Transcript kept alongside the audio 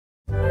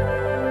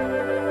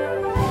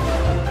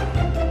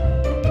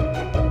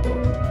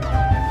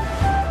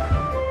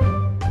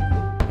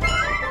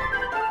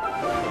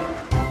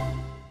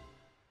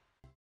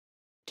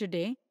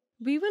Today,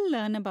 we will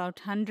learn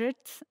about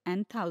hundredths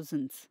and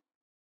thousandths.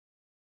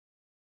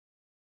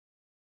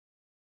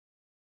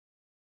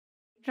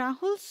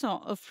 Rahul saw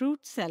a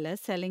fruit seller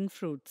selling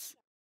fruits.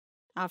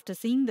 After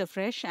seeing the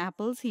fresh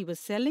apples he was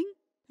selling,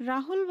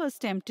 Rahul was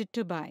tempted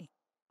to buy.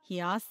 He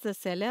asked the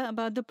seller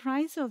about the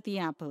price of the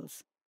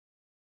apples.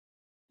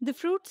 The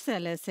fruit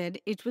seller said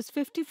it was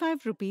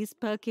 55 rupees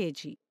per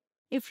kg.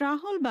 If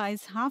Rahul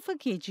buys half a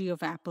kg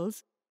of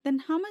apples, then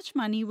how much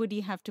money would he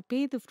have to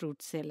pay the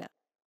fruit seller?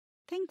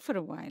 Think for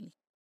a while.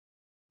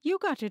 You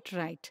got it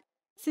right.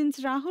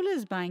 Since Rahul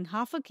is buying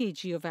half a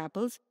kg of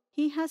apples,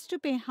 he has to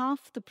pay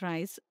half the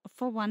price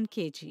for 1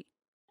 kg.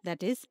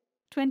 That is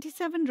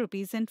 27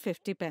 rupees and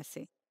 50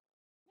 paise.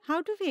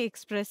 How do we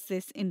express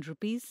this in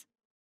rupees?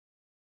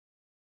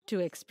 To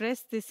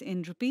express this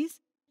in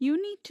rupees,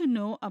 you need to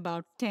know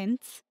about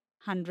tenths,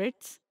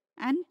 hundredths,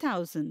 and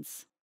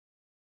thousandths.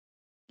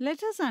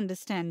 Let us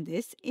understand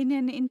this in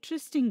an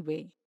interesting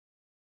way.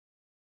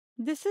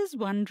 This is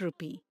 1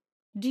 rupee.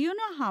 Do you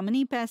know how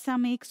many paisa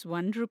makes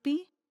 1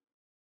 rupee?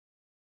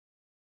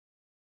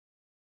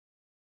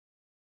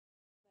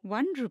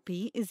 1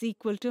 rupee is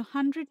equal to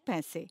 100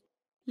 paise.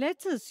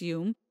 Let's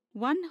assume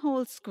 1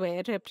 whole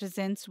square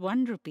represents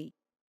 1 rupee.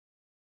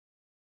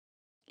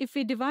 If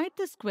we divide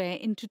the square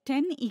into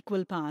 10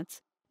 equal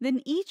parts,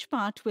 then each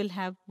part will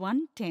have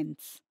 1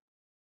 tenth.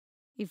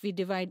 If we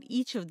divide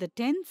each of the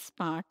tenths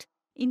part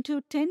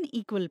into 10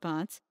 equal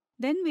parts,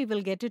 then we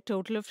will get a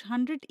total of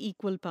 100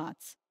 equal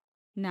parts.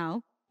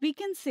 Now, we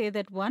can say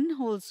that 1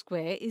 whole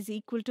square is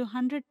equal to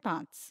 100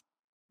 parts.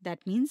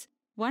 That means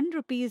 1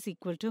 rupee is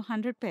equal to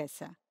 100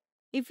 paisa.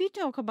 If we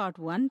talk about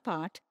 1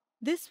 part,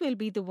 this will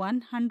be the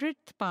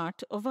 100th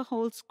part of a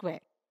whole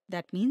square.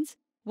 That means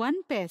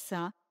 1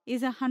 paisa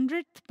is a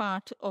 100th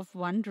part of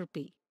 1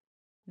 rupee.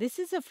 This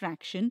is a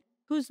fraction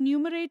whose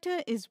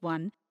numerator is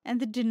 1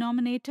 and the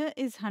denominator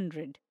is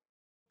 100.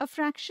 A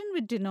fraction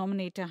with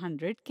denominator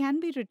 100 can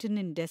be written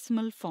in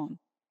decimal form.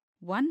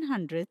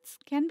 1/100ths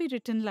can be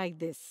written like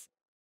this.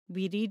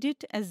 We read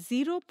it as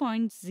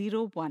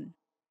 0.01.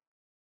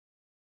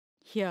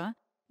 Here,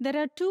 there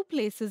are 2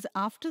 places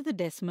after the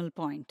decimal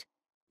point.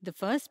 The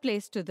first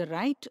place to the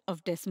right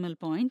of decimal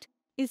point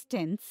is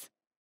tenths,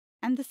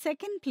 and the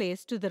second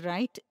place to the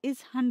right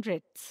is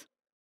hundredths.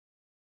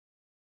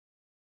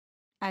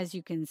 As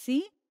you can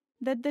see,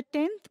 that the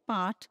 10th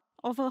part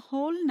of a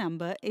whole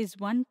number is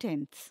 1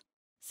 tenth.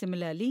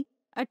 Similarly,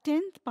 a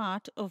 10th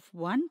part of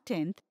 1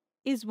 tenth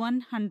is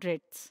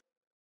 1/100ths.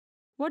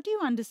 What do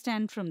you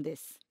understand from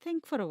this?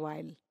 Think for a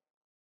while.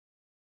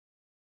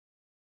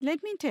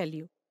 Let me tell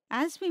you,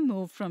 as we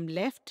move from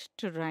left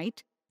to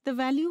right, the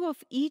value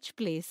of each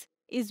place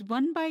is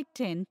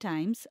 1/10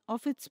 times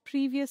of its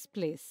previous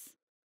place.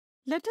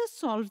 Let us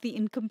solve the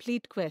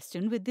incomplete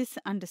question with this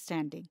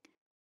understanding.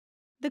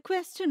 The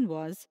question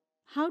was,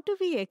 how do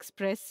we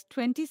express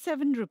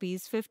 27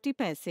 rupees 50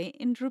 paise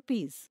in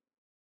rupees?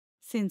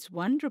 Since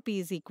 1 rupee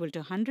is equal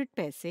to 100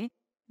 paise,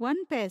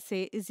 1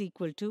 paise is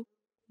equal to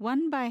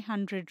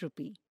 1/100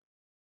 rupee.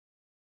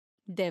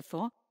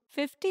 Therefore,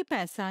 50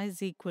 paisa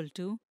is equal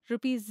to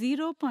rupees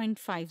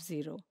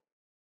 0.50.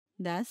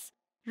 Thus,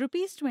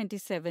 rupees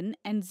 27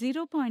 and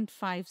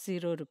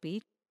 0.50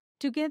 rupee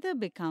together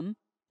become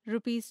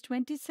rupees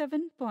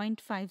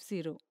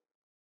 27.50.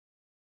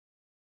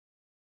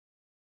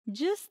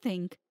 Just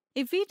think,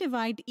 if we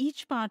divide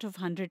each part of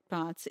 100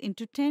 parts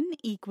into 10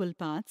 equal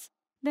parts,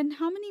 then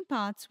how many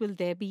parts will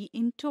there be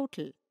in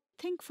total?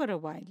 Think for a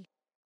while.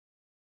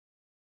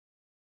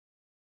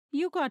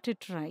 You got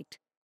it right.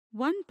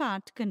 1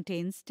 part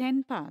contains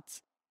 10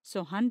 parts,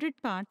 so 100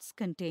 parts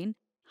contain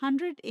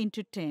 100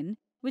 into 10,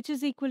 which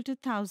is equal to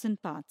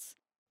 1000 parts.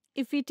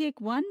 If we take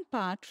 1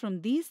 part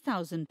from these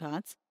 1000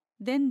 parts,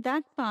 then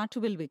that part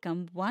will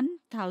become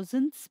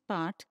 1/1000th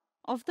part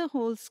of the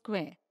whole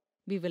square.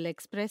 We will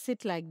express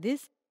it like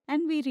this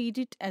and we read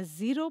it as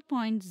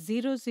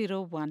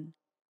 0.001.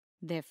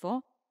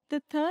 Therefore, the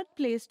third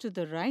place to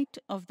the right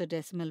of the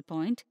decimal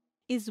point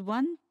is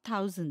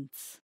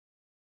 1/1000ths.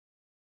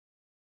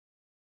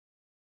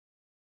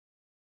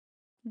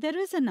 There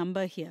is a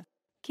number here.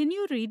 Can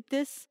you read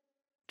this?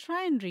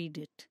 Try and read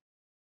it.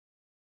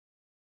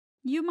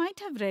 You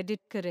might have read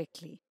it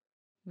correctly.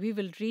 We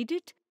will read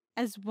it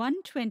as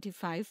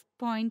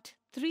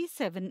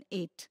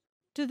 125.378.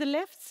 To the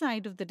left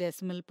side of the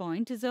decimal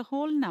point is a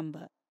whole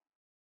number.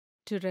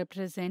 To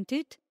represent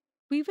it,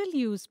 we will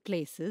use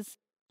places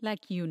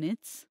like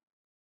units,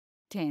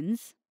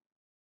 tens,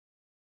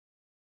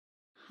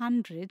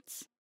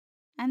 hundreds,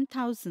 and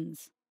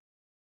thousands.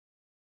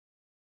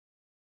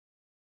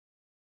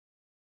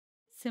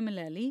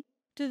 Similarly,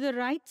 to the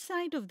right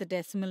side of the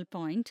decimal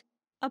point,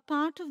 a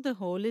part of the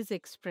whole is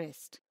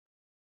expressed.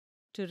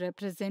 To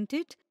represent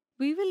it,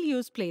 we will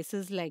use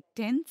places like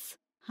tenths,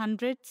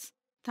 hundredths,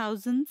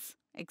 thousands,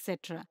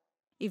 etc.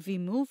 If we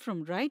move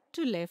from right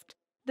to left,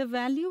 the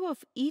value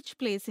of each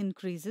place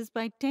increases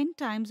by 10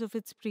 times of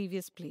its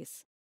previous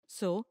place.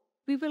 So,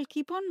 we will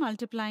keep on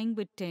multiplying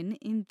with 10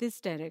 in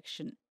this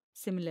direction.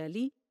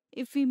 Similarly,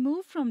 if we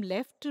move from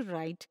left to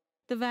right,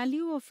 the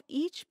value of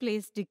each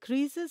place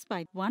decreases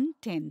by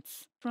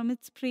 1/10 from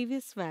its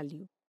previous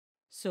value.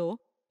 So,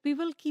 we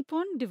will keep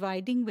on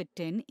dividing with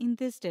 10 in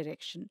this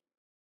direction.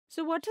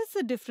 So, what is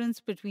the difference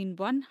between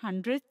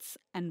 1/100ths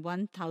and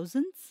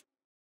 1/1000ths?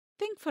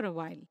 Think for a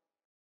while.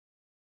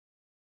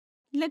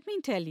 Let me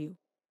tell you.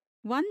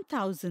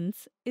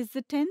 1/1000ths is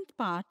the 10th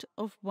part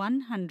of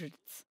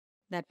 1/100ths.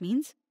 That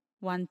means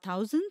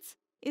 1/1000ths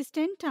is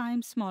 10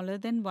 times smaller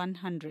than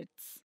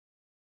 1/100ths.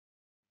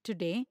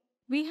 Today,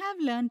 we have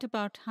learnt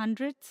about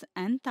hundredths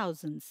and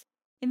thousands.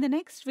 In the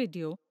next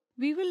video,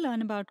 we will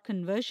learn about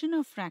conversion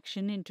of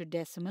fraction into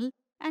decimal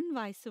and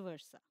vice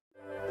versa.